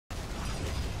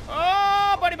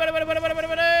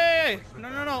No,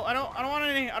 no, no. I don't want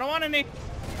any. I don't want any.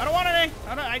 I don't want any.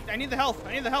 I need the health.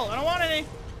 I need the health. I don't want any.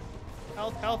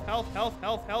 Health, health, health, health,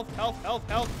 health, health, health, health,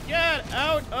 health. Get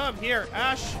out of here,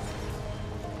 Ash.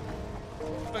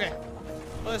 Okay.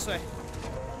 Go this way.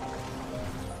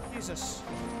 Jesus.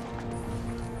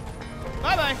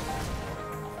 Bye-bye.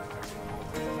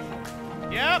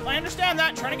 Yep, I understand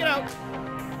that. Trying to get out.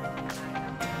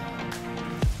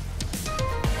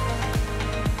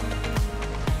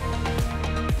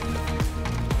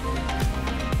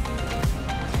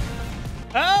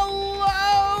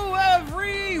 Hello,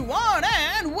 everyone,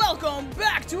 and welcome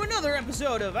back to another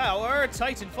episode of our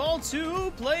Titanfall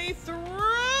 2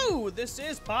 playthrough. This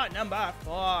is part number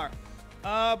 4.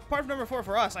 Part number 4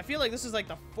 for us. I feel like this is like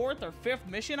the 4th or 5th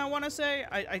mission, I want to say.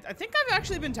 I think I've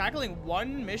actually been tackling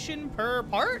one mission per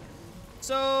part.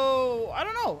 So, I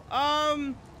don't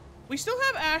know. We still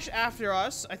have Ash after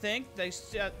us, I think.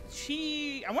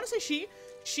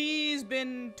 She's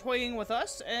been toying with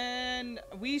us, and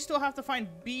we still have to find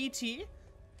BT.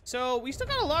 So, we still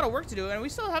got a lot of work to do, and we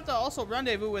still have to also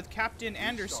rendezvous with Captain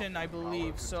Anderson, I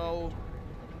believe. So,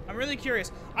 I'm really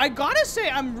curious. I gotta say,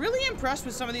 I'm really impressed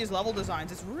with some of these level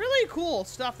designs. It's really cool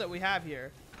stuff that we have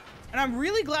here. And I'm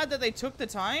really glad that they took the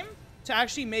time to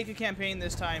actually make a campaign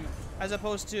this time, as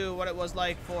opposed to what it was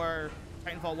like for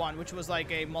Titanfall 1, which was like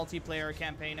a multiplayer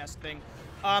campaign-esque thing.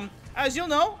 As you'll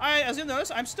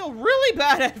notice, I'm still really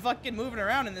bad at fucking moving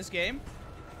around in this game.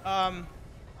 I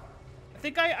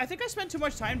think I spent too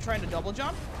much time trying to double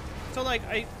jump. So like,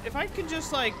 if I could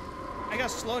just like, I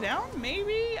guess slow down,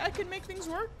 maybe I could make things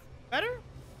work better.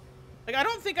 Like, I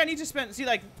don't think I need to spend, see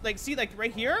like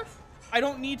right here, I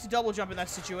don't need to double jump in that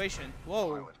situation.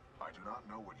 Whoa. Pilot, I do not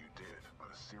know what you did, but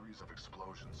a series of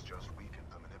explosions just weakened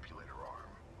the manipulator arm.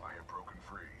 I have broken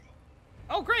free.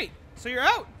 Oh, great. So you're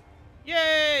out.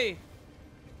 Yay.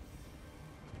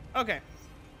 Okay.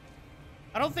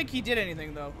 I don't think he did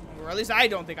anything, though. Or at least I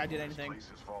don't think I did anything. This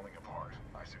place is falling apart.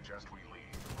 I suggest we leave.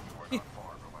 You are not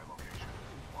far from my location.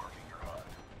 Marking your HUD.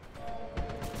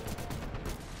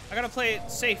 I gotta play it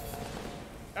safe.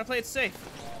 Gotta play it safe.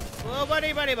 Whoa,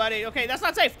 buddy, buddy, buddy. Okay, that's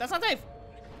not safe. That's not safe.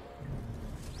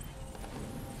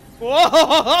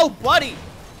 Whoa, buddy.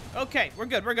 Okay, we're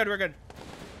good. We're good. We're good.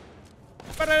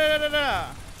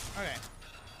 Okay.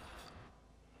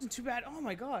 Isn't too bad. Oh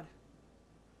my god.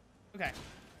 Okay.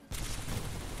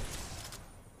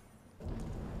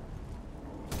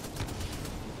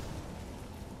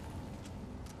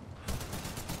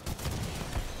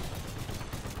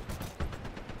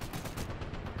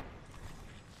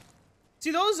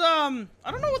 See those, I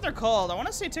don't know what they're called. I want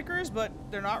to say tickers, but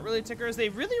they're not really tickers. They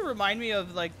really remind me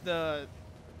of, like, those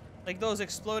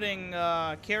exploding,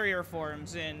 carrier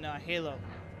forms in, Halo.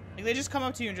 Like, they just come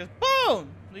up to you and just, boom!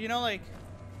 You know, like...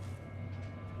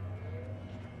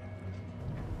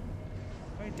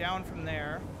 Right down from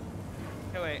there.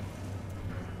 Okay, wait.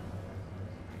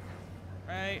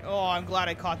 Right. Oh, I'm glad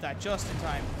I caught that just in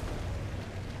time.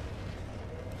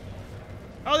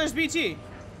 Oh, there's BT.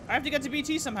 I have to get to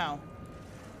BT somehow.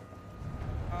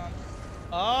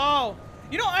 Oh,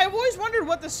 you know, I've always wondered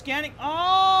what the scanning...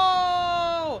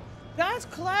 Oh, that's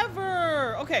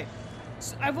clever. Okay,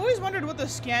 so I've always wondered what the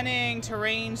scanning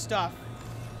terrain stuff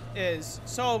is.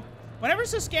 So whenever it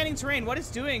says scanning terrain, what it's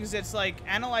doing is it's like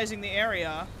analyzing the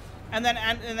area, and then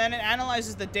it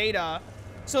analyzes the data.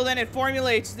 So then it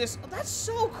formulates this. Oh, that's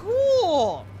so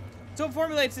cool. So it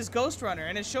formulates this Ghost Runner,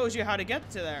 and it shows you how to get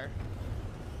to there.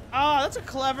 Ah, that's a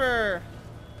clever...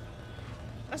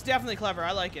 That's definitely clever.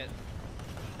 I like it.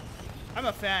 I'm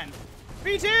a fan.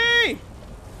 BT!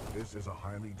 This is a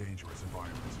highly dangerous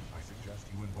environment. I suggest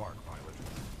you embark, pilot.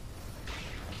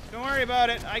 Don't worry about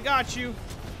it. I got you.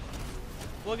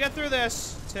 We'll get through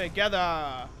this together.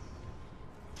 I'm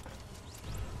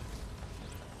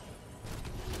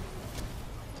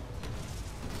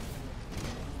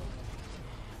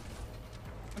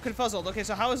confuzzled. Okay,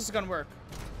 so how is this gonna work?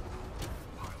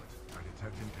 Pilot, I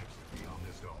detect an exit beyond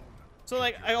this dome. So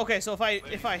like, okay, so if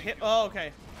I hit, oh,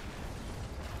 okay.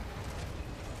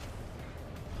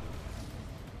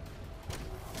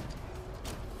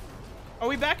 Are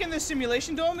we back in the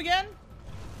simulation dome again?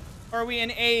 Or are we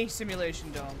in a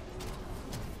simulation dome?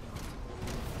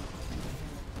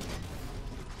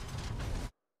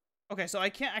 Okay, so I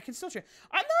can still try.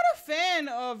 I'm not a fan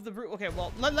of the brute. Okay,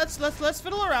 well, let's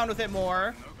fiddle around with it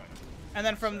more. And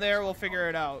then from there we'll figure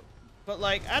it out. But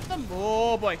like at the,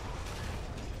 oh boy.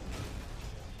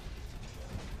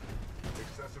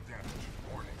 Excessive damage.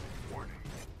 Warning. Warning.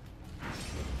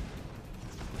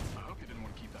 I hope you didn't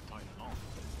want to keep that Titan on.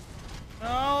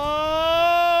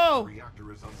 Oh!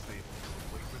 Reactor is unstable.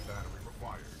 Replacement battery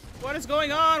required. What is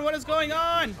going on? What is going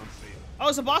on? Oh,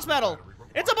 it's a boss battle.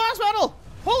 It's a boss battle.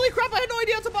 Holy crap, I had no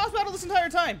idea it's a boss battle this entire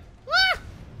time. Ah!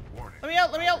 Let me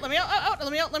out, let me out, let me out, out,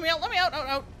 let me out, let me out, let me out,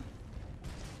 out.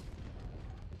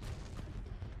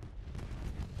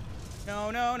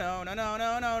 No, no, no, no, no,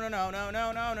 no, no, no, no,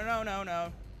 no, no, no, no, no,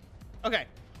 no. Okay.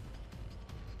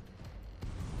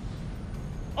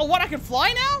 Oh, what? I can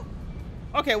fly now?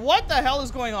 Okay, what the hell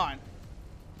is going on?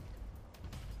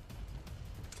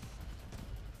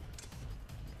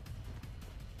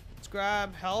 Let's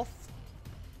grab health.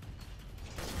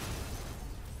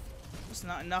 It's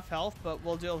not enough health, but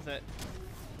we'll deal with it.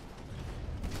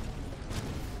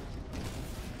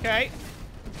 Okay.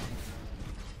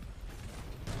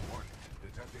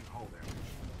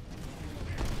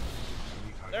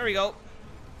 There we go.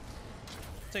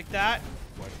 Take that.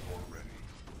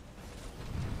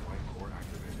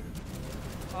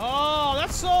 Oh,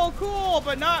 that's so cool,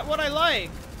 but not what I like.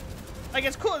 Like,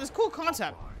 it's cool. It's a cool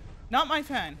concept. Not my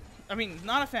fan. I mean,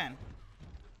 not a fan.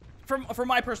 For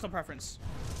my personal preference.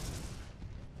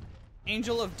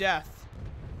 Angel of Death.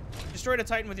 Destroyed a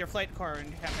Titan with your flight car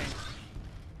in campaign.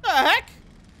 The heck?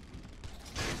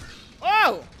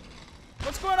 Whoa!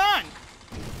 What's going on?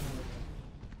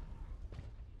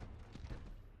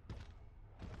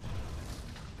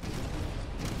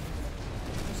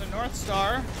 There's a North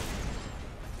Star.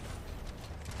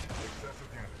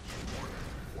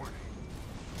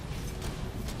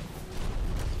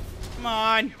 Come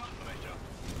on.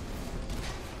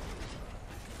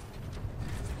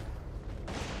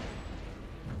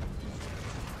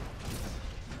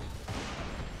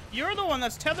 You're the one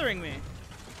that's tethering me.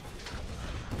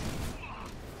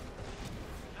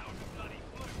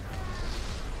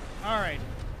 Alright.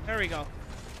 There we go.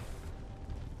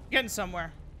 Getting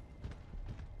somewhere.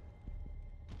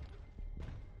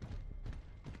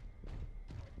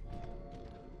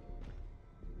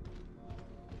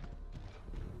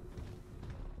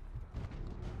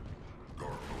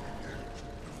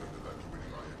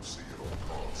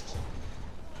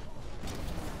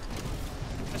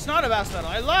 It's not a boss battle.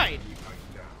 I lied.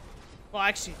 Well,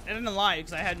 actually, I didn't lie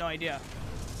because I had no idea.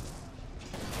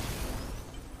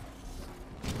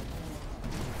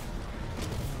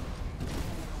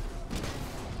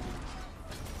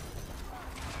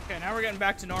 Okay, now we're getting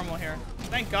back to normal here.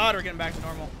 Thank God we're getting back to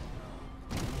normal.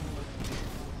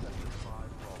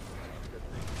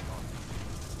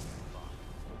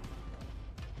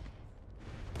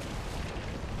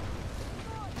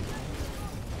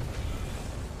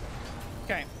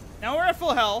 Okay, now we're at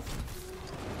full health.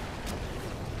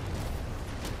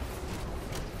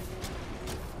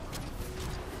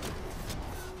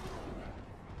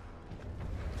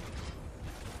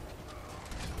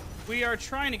 We are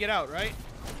trying to get out, right?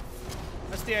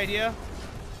 That's the idea.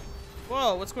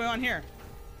 Whoa, what's going on here?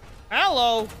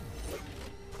 Hello!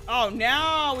 Oh,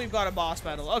 now we've got a boss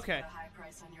battle. Okay. A high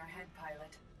price on your head, pilot.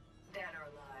 Dead or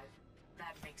alive.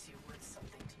 That makes you worth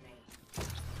something to me.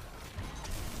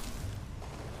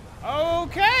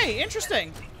 Okay,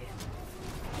 interesting.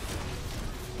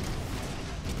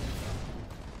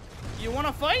 You want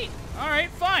to fight? All right,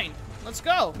 fine. Let's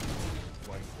go.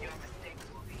 Your mistakes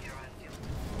will be your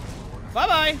undoing.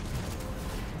 Bye-bye.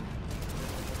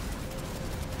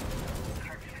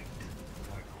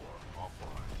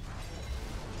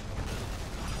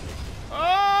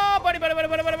 Oh, buddy. No,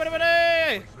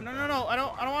 no, no. I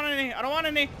don't want any. I don't want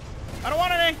any. I don't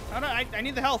want any. I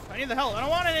need the health. I need the health. I don't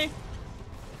want any.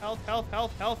 Health.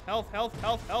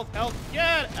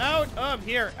 Get out of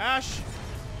here, Ash.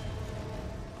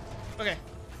 Okay.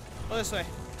 Go this way.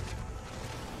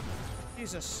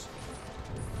 Jesus.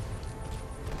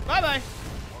 Bye-bye.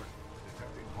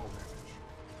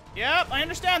 Yep, I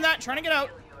understand that. Trying to get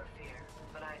out.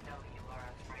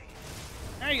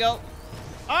 There you go.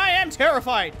 I am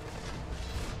terrified.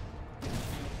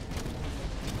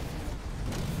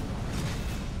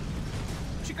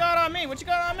 What you got on me? What you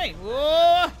got on me?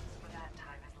 Whoa!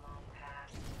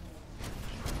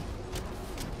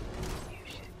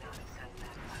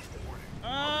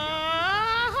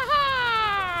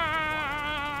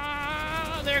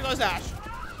 There goes Ash.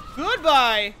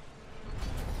 Goodbye.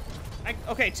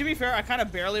 Okay, to be fair, I kind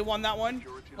of barely won that one.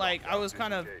 Like, I was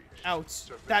kind of out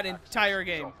that entire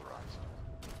game.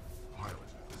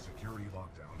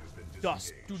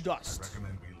 Dust to dust.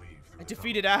 I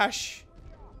defeated Ash.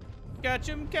 Catch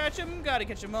him, gotta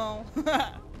catch them all.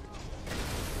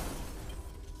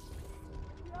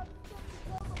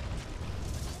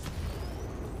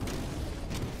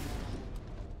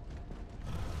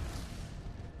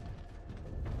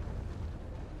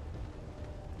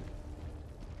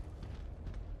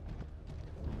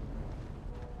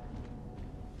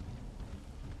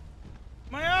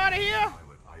 out of here.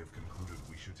 Pilot, I have concluded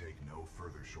we should take no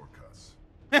further shortcuts.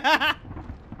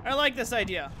 I like this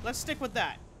idea. Let's stick with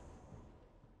that.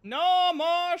 No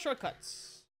more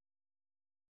shortcuts.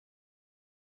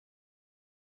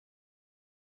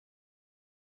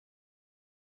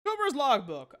 Cooper's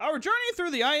logbook. Our journey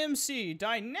through the IMC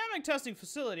dynamic testing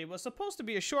facility was supposed to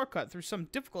be a shortcut through some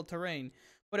difficult terrain,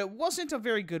 but it wasn't a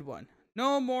very good one.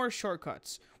 No more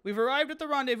shortcuts. We've arrived at the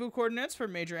rendezvous coordinates for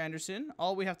Major Anderson.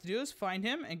 All we have to do is find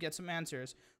him and get some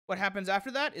answers. What happens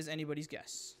after that is anybody's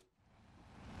guess.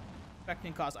 Effect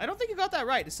and cause. I don't think you got that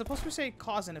right. It's supposed to say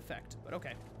cause and effect, but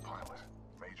okay. Pilot,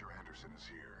 Major Anderson is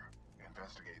here.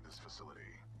 Investigate this facility.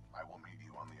 I will meet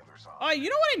you on the other side. You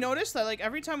know what I noticed? That like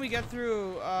every time we get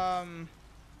through,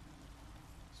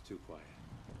 It's too quiet.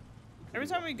 every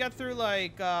time we get through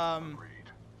like, Agreed.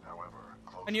 However,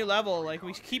 a new level, like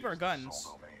we keep our guns.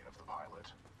 sole domain of the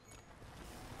pilot.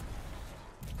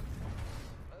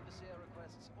 Overseer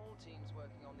requests all teams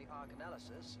working on the arc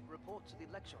analysis report to the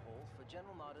lecture hall for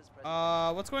General Marder's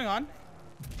presentation. What's going on?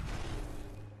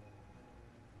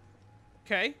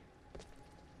 Okay.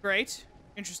 Great.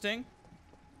 Interesting.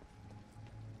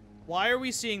 Why are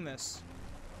we seeing this?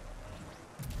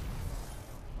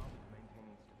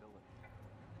 Maintaining stability.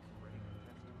 Ready for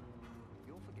testing.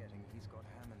 You're forgetting he's got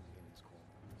Hammond in his corner.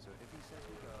 So if he says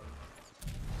we go,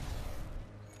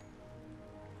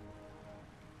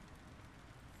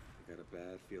 I got a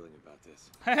bad feeling about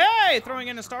this. Hey, throwing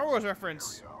in a Star Wars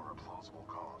reference. Area are a plausible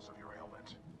cause of your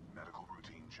ailment. Medical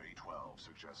routine J12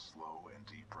 suggests slow and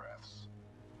deep breaths.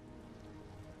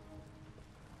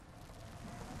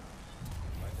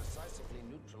 By decisively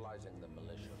neutralizing the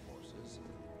militia forces,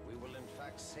 we will in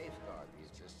fact safeguard the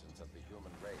existence of the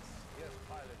human race. Yes,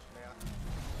 pilot, may I?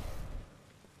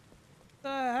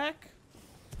 The heck?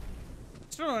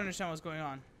 Still don't understand what's going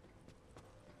on.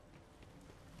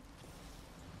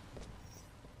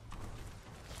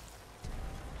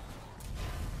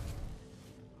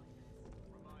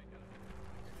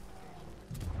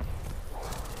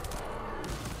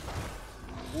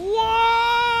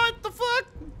 What the fuck?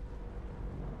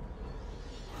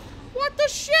 What the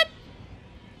shit?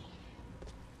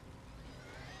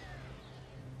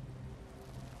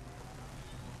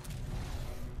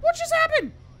 What just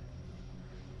happened?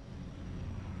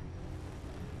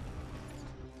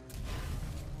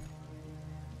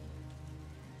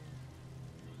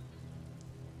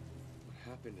 What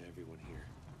happened to everyone here?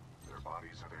 Their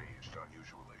bodies have aged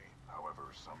unusually.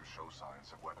 However, some show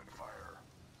signs of weapon fire.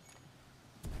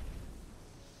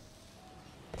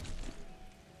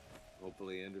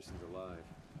 Hopefully Anderson's alive.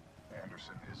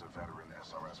 Anderson is a veteran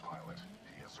SRS pilot.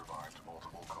 He has survived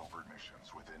multiple covert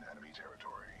missions within enemy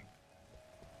territory.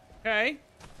 Okay.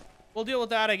 We'll deal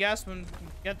with that, I guess, when we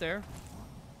get there.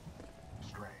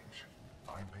 Strange.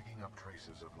 I'm picking up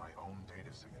traces of my own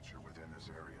data signature within this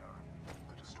area.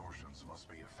 The distortions must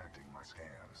be affecting my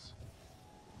scans.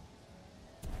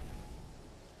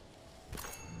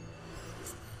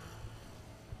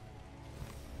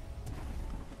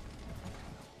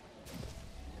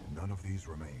 None of these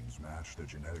remains match the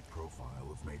genetic profile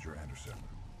of Major Anderson.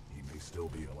 He may still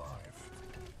be alive.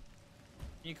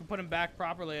 You can put him back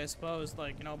properly, I suppose.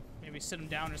 Like, you know, maybe sit him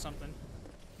down or something.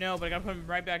 No, but I gotta put him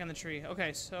right back in the tree.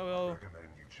 Okay, so... I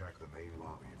recommend you check the main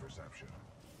lobby of reception.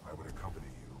 I would accompany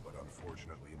you, but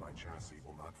unfortunately my chassis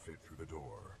will not fit through the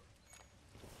door.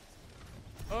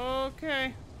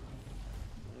 Okay.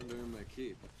 I'll earn my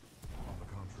keep. On the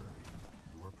contrary,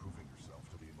 you are proving yourself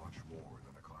to be much more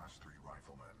than a Class 3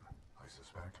 rifleman. I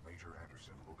suspect Major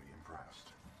Anderson will be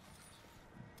impressed.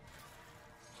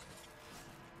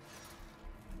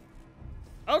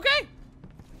 Okay!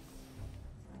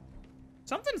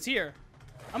 Something's here.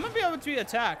 I'm gonna be able to be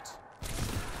attacked.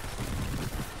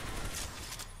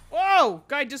 Whoa!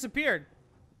 Guy disappeared.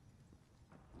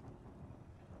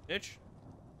 Bitch.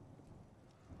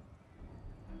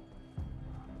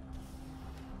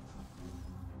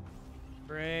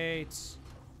 Great.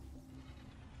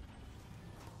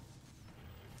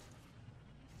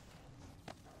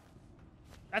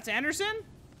 That's Anderson?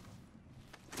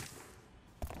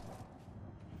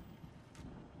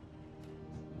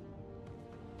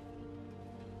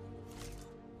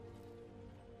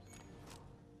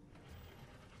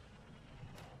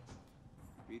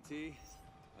 BT,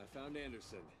 I found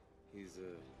Anderson. He's,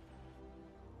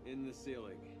 in the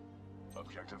ceiling.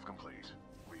 Objective complete.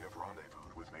 We have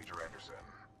rendezvoused with Major Anderson.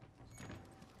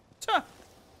 Tuh.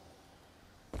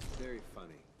 Very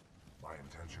funny. My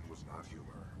intention was not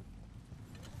humor.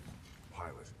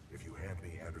 Pilot, if you hand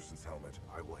me Anderson's helmet,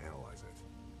 I will analyze it.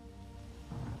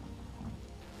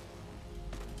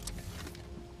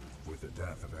 With With the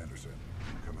death of Anderson,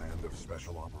 command of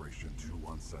Special Operation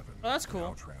 217 Oh, that's cool.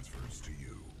 now transfers to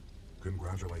you.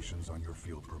 Congratulations on your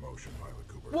field promotion, Pilot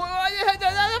Cooper.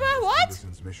 What?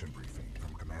 Anderson's mission briefing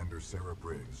from Commander Sarah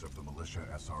Briggs of the Militia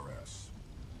SRS.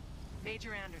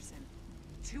 Major Anderson,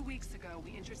 2 weeks ago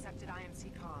we intercepted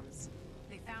IMC comms.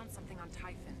 They found something on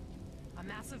Typhon. A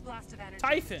massive blast of energy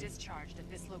was discharged at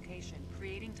this location,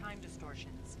 creating time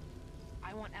distortions.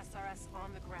 I want SRS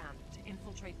on the ground to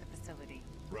infiltrate the facility.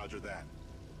 Roger that.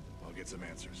 I'll get some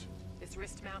answers. This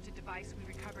wrist-mounted device we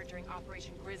recovered during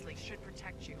Operation Grizzly should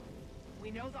protect you. We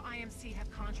know the IMC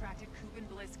have contracted Kuben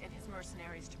Blisk and his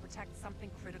mercenaries to protect something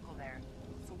critical there,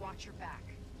 so watch your back.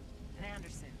 And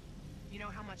Anderson, you know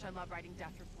how much I love writing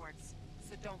death reports,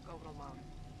 so don't go it alone.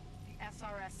 The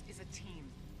SRS is a team.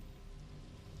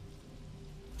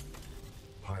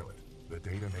 Pilot, the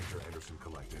data Major Anderson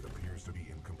collected appears to be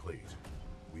incomplete.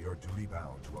 We are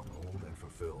duty-bound to uphold and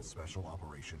fulfill Special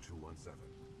Operation 217.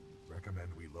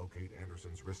 Recommend we locate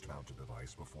Anderson's wrist-mounted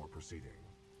device before proceeding.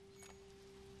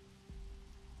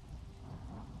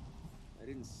 I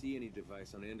didn't see any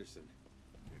device on Anderson.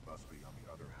 It must be on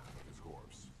the other half of his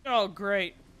corpse. Oh,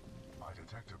 great. I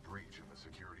detect a breach in the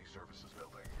security services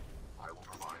building. I will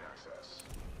provide access.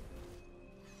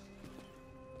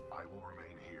 I will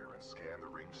remain here and scan the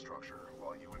ring structure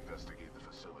while you investigate the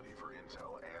facility for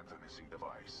intel and the missing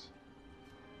device.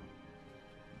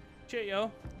 Shit,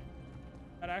 yo.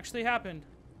 That actually happened.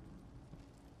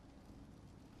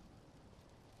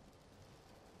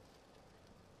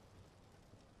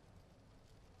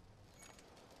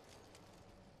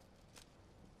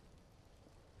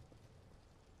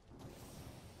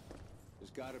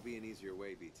 There's gotta be an easier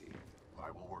way, BT. I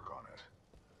will work on it.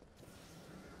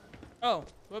 Oh,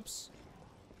 whoops.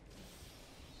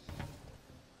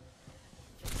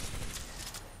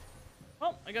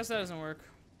 Well, I guess that doesn't work.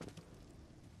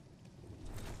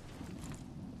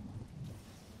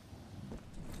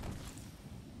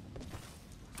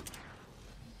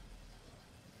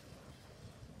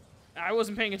 I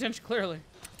wasn't paying attention, clearly.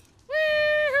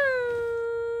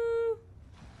 Woo-hoo!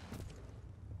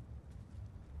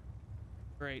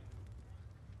 Great.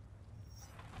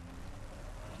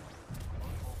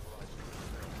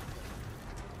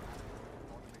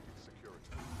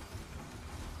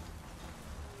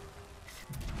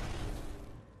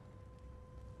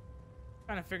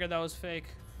 Kind of figured that was fake.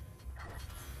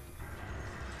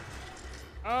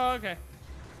 Oh, okay.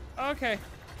 Okay.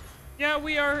 Yeah,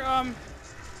 we are,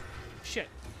 shit.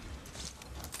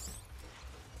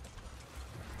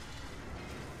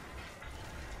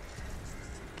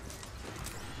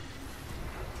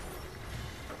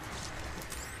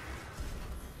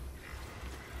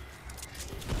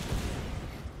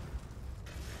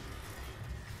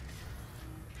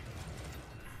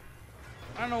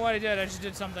 I don't know what I did. I just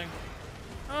did something.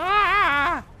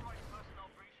 Ah! Personnel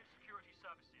breaches security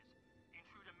services.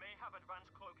 Intruder may have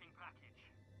advanced cloaking package.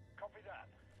 Copy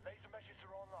that. Laser measures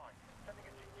are online. Sending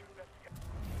a team to investigate.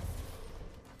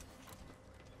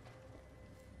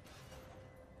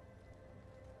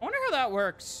 I wonder how that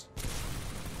works.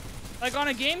 Like on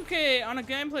a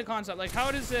gameplay concept, like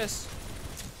how does this?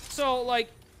 So like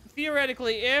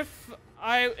theoretically, if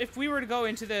we were to go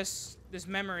into this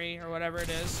memory or whatever it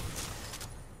is,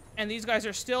 and these guys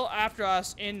are still after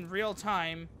us in real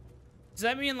time, does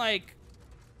that mean like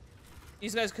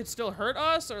these guys could still hurt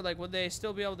us, or like would they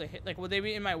still be able to hit? Like would they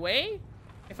be in my way?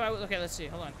 If I was okay, let's see.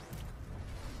 Hold on.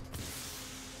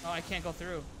 Oh, I can't go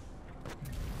through.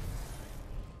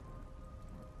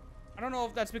 I don't know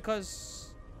if that's because.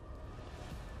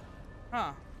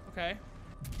 Huh. Okay.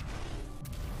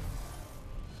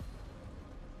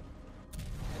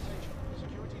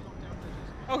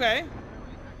 Okay.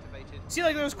 See,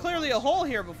 like there was clearly a hole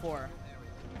here before.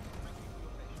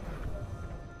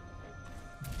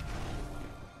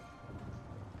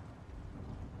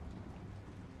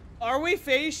 Are we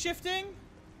phase shifting?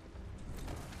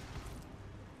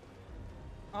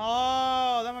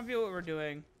 Oh, that might be what we're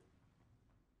doing.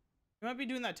 We might be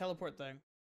doing that teleport thing.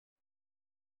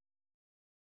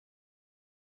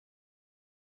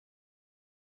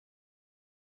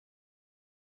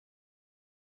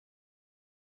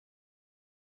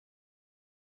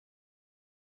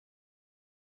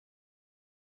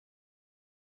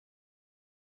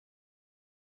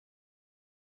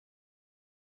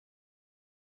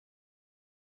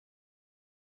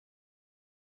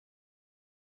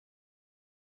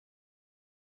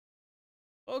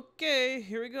 Okay,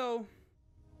 here we go.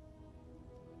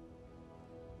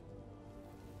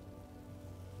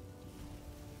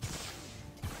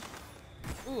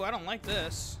 Ooh, I don't like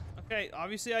this. Okay,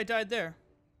 obviously I died there.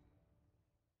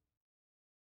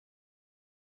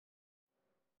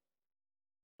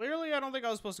 don't think I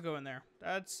was supposed to go in there.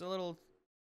 That's a little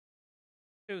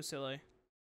too silly.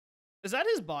 Is that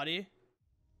his body?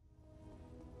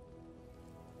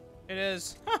 It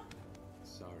is. Huh.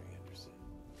 Sorry, Anderson.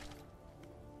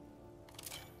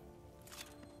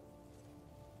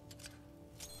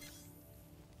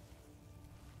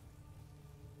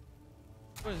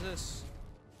 What is this?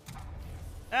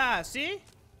 Ah, see?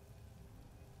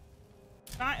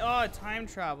 Oh, time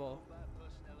travel.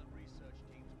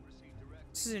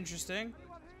 This is interesting.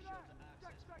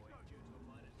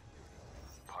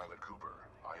 Pilot Cooper,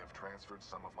 I have transferred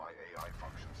some of my AI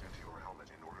functions into your helmet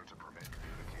in order to permit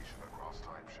communication across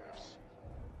time shifts.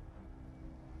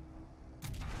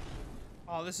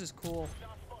 Oh, this is cool.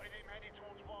 Just spotted him heading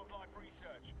towards wildlife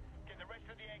research. Get the rest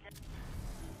of the egg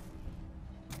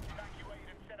evacuated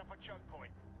and set up a choke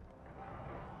point.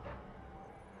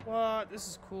 What? This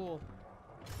is cool.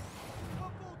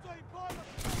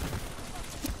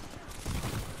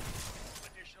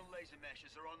 Additional laser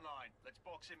meshes are online. Let's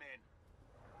box him in.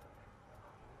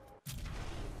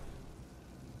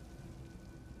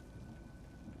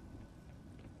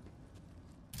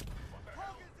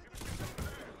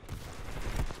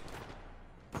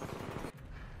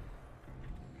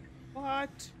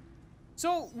 What?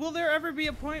 So, will there ever be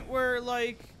a point where,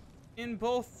 like, in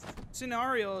both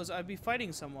scenarios, I'd be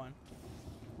fighting someone?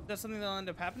 Is that something that'll end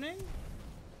up happening?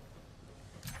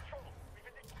 Control, we've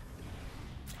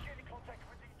initiated contact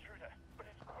with the intruder, but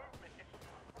his movement is...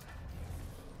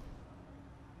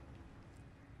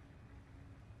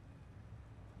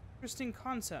 Interesting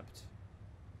concept.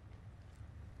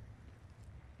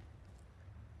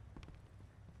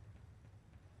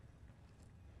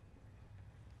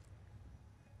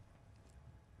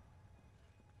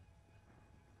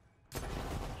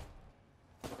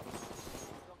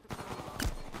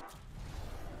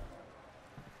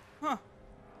 Huh.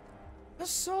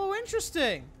 That's so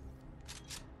interesting.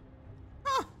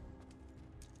 Huh.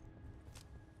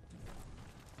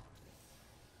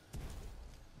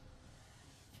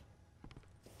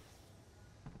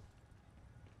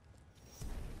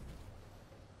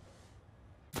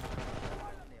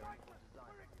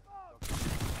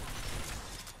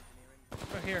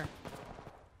 Right here.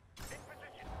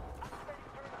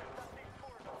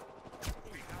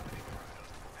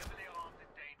 Heavily armed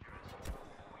and dangerous.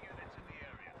 All units in the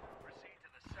area. Proceed to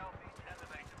the southeast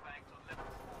elevator banks on level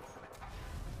 4.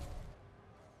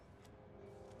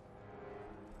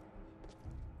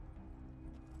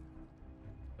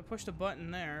 I pushed a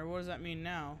button there. What does that mean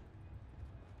now?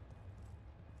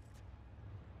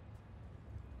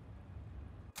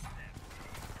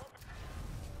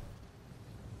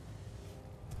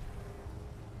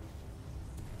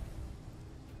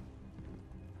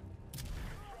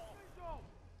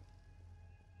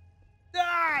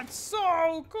 That's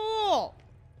so cool!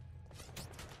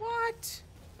 What?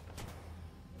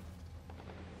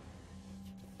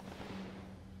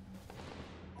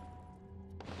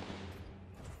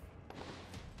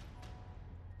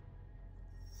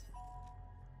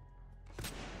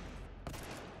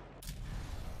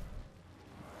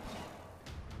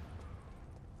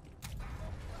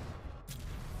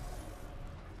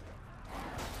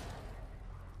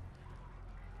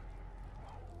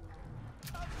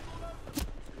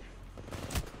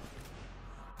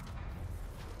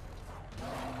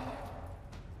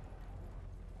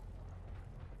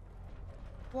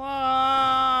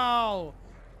 Wow!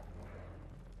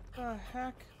 The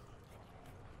heck?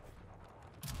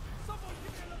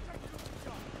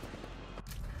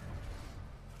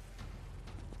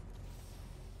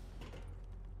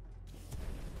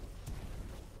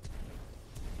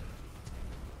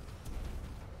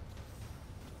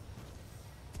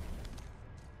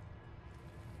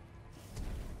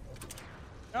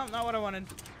 No, not what I wanted.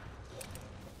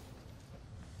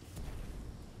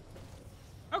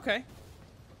 Okay.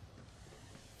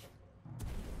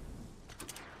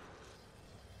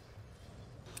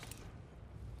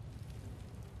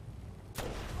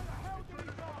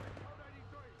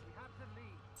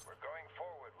 We're going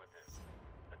forward with this.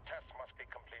 The test must be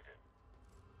completed.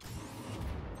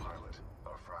 Pilot,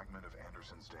 a fragment of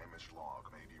Anderson's damaged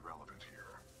log may be relevant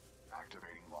here.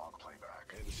 Activating log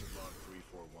playback. Anderson log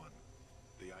 341.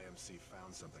 The IMC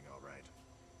found something all right.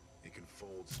 It can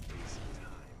fold space and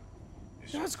time.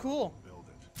 That's cool. Build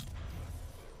it.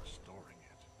 They're restoring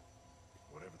it.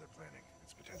 Whatever they're planning,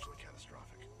 it's potentially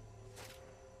catastrophic.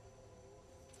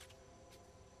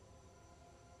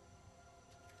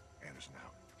 Anderson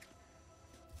out.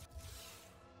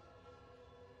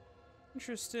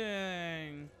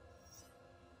 Interesting.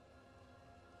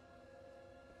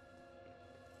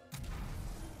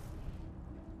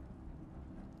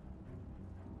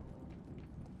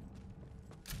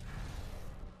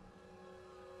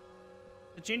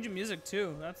 The change in music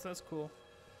too. That's cool.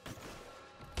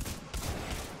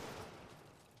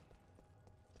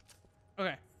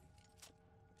 Okay.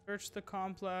 Search the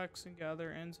complex and gather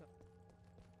intel.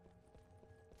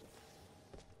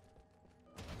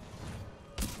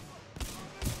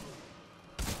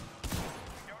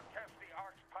 Don't test the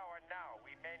Ark's power now.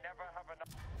 We may never have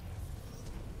enough.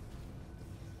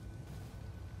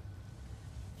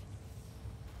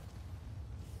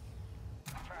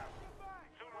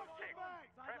 Zulu 6,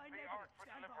 prep the Ark for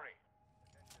delivery.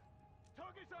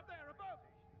 Target's up there, above!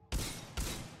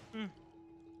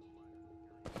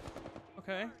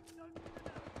 Okay.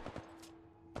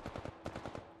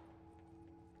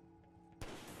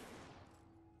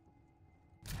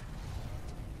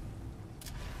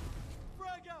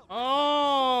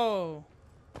 Oh!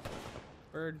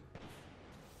 Bird.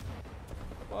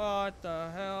 What the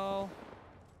hell?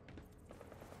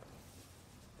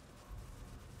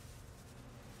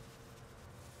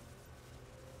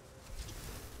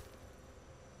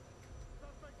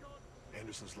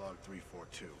 Anderson's log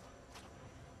 342.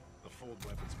 The fold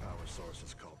weapons power source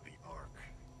is called the Ark.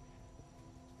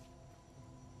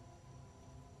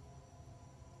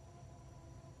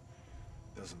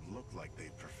 Doesn't look like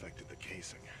they've perfected the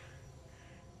casing.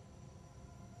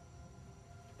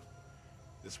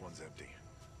 This one's empty.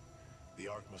 The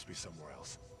Ark must be somewhere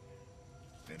else.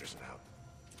 Anderson out.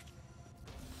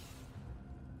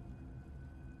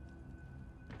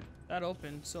 That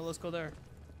opened, so let's go there.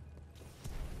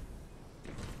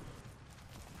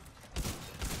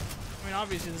 I mean,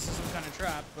 obviously this is some kind of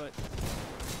trap, but...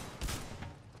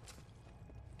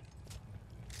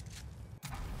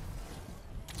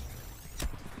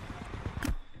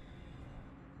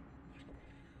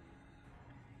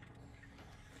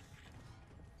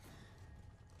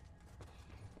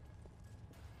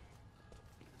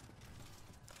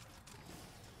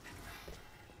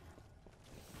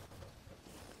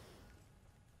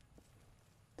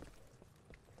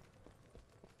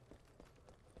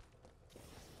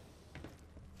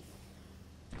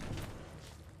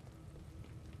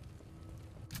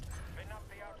 Spin up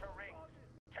the outer ring.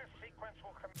 Test sequence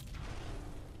will come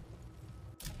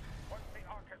once the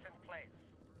Ark is in place.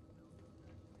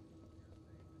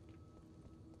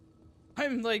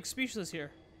 I'm, like, speechless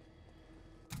here.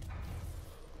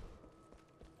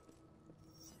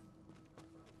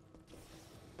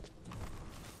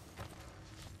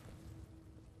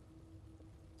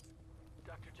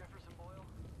 Dr. Jefferson Boyle,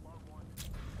 log 1.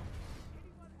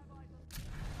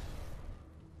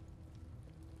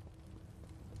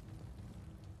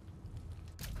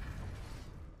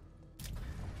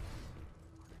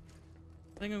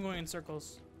 I think I'm going in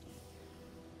circles.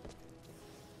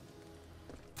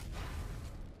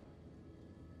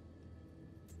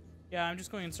 Yeah, I'm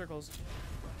just going in circles.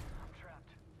 I'm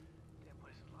trapped. Damn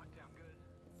place is locked down good.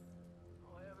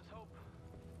 All I have is hope.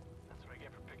 That's what I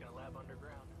get for picking a lab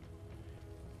underground.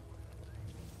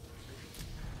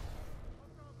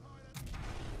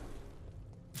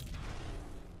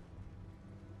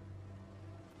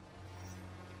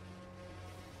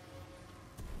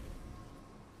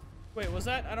 Wait, was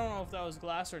that? I don't know if that was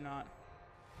glass or not.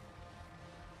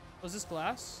 Was this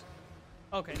glass?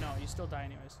 Okay, no, you still die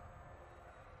anyways.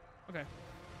 Okay.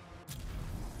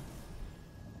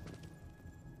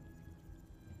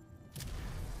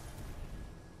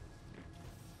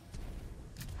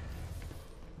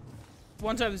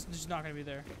 One time is just not gonna be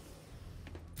there.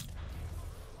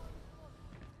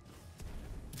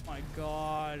 My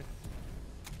God.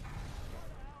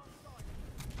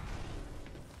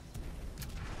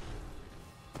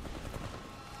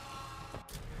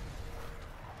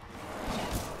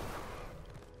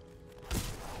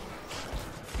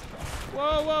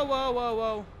 Whoa, whoa, whoa, whoa,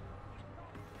 whoa.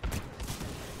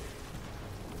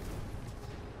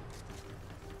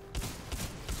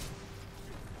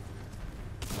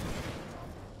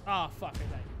 Ah, oh, fuck,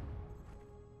 I died.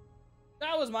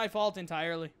 That was my fault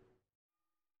entirely.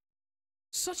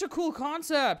 Such a cool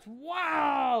concept.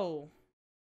 Wow.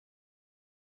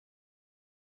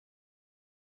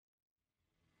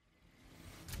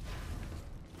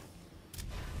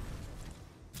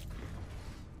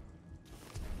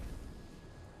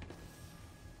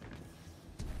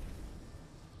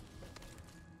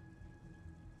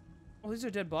 Oh, these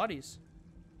are dead bodies.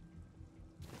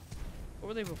 What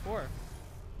were they before?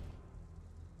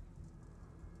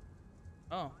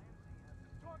 Oh.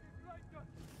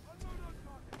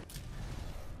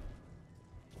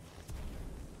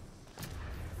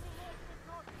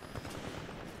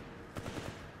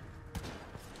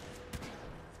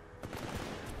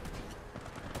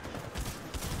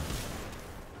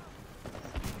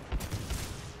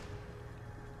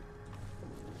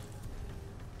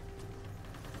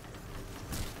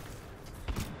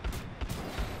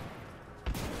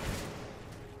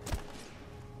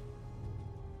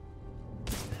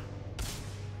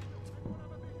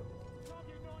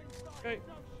 Okay.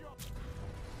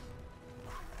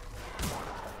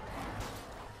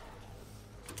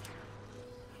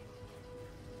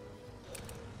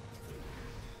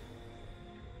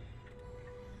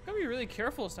 Gotta be really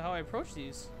careful as to how I approach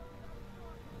these.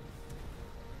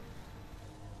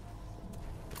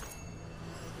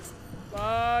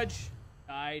 Fudge.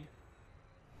 Died.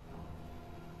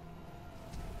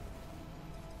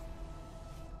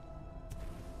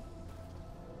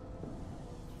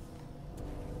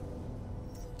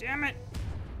 Damn it.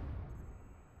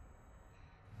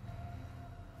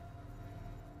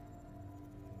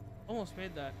 Almost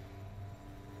made that.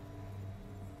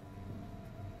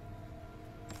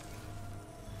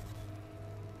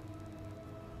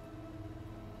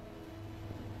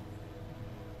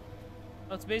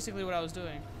 That's basically what I was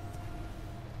doing.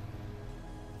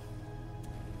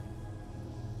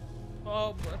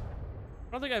 Oh, but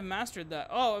I don't think I've mastered that.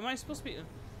 Oh, am I supposed to be...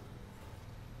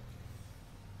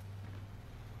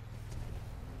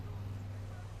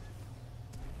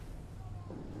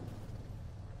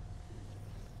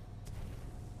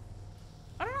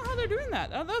 I don't know how they're doing that.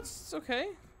 That's okay.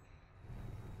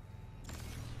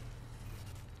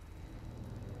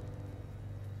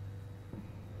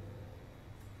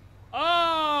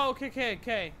 Oh,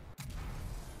 okay.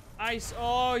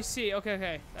 Oh, I see.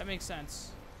 Okay. That makes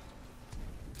sense.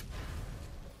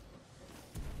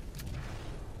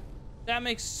 That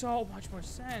makes so much more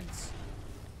sense.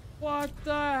 What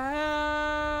the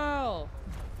hell?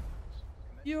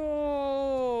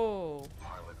 Yo.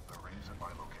 Pilot, the rings at my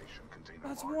location contain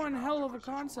That's a large one amount hell of a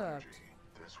residual concept. energy.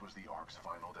 This was the Ark's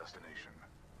final destination.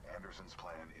 Anderson's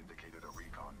plan indicated a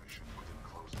recon mission within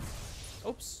close.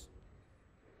 Oops.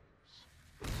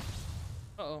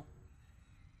 Uh-oh.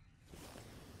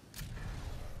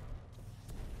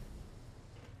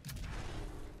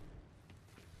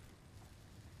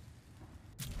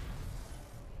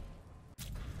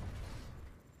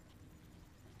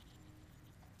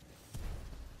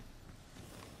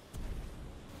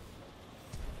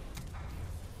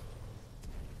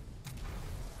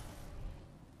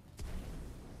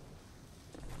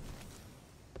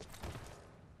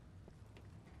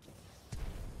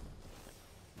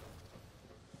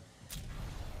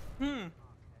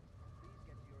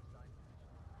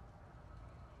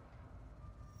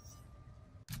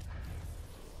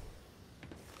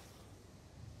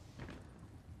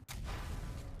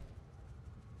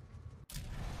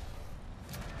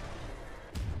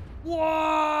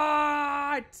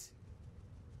 What?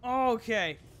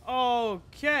 Okay.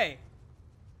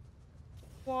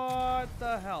 What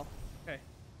the hell? Okay.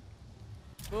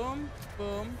 Boom.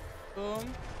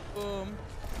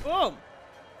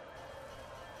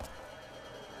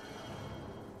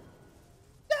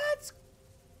 That's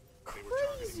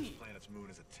crazy.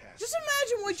 Just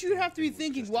imagine what you'd have to be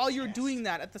thinking while you're doing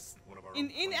that at the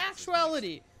in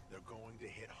actuality. They're going to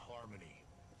hit Harmony,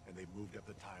 and they moved up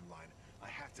the timeline. I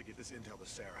have to get this intel to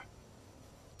Sarah.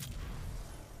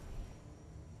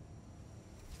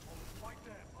 Right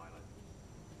there, pilot.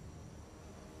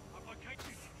 I've located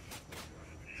you.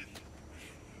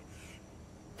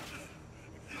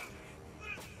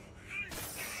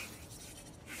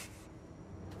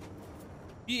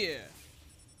 Yeah.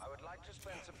 I would like to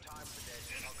spend some time today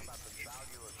to talk about the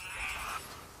value of...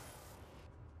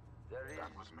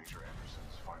 That was Major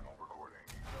Anderson's final recording.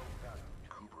 no value.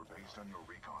 Cooper, based on your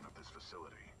recon of this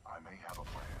facility, I may have a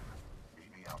plan.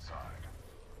 Meet me outside.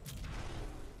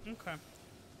 Okay.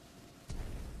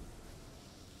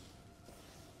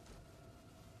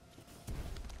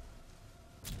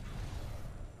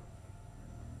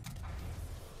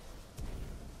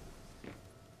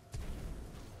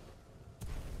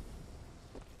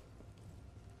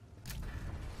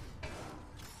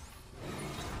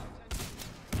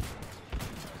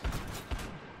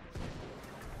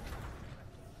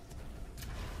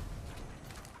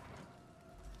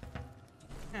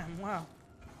 Damn, wow.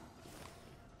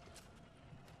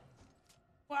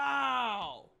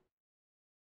 Wow.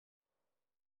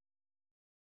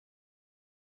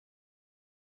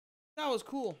 That was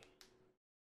cool.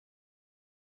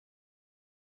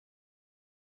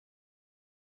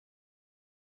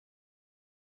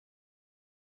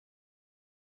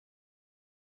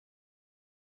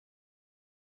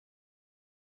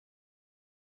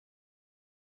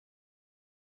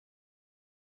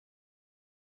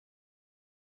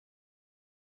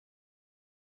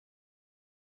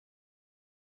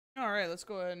 All right, let's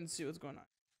go ahead and see what's going on.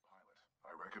 Pilot,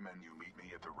 I recommend you meet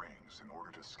me at the rings in order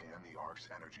to scan the Ark's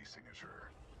energy signature.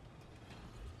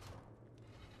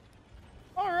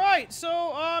 All right,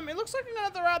 so it looks like I'm gonna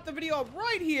have to wrap the video up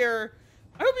right here.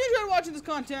 I hope you enjoyed watching this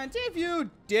content. If you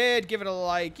did, give it a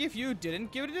like. If you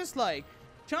didn't, give it a dislike.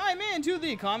 Chime into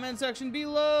the comment section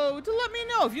below to let me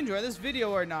know if you enjoyed this video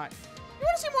or not. If you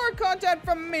want to see more content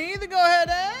from me, then go ahead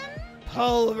and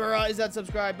pulverize that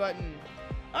subscribe button.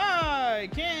 I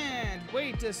can't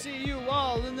wait to see you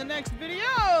all in the next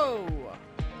video.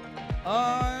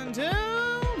 Until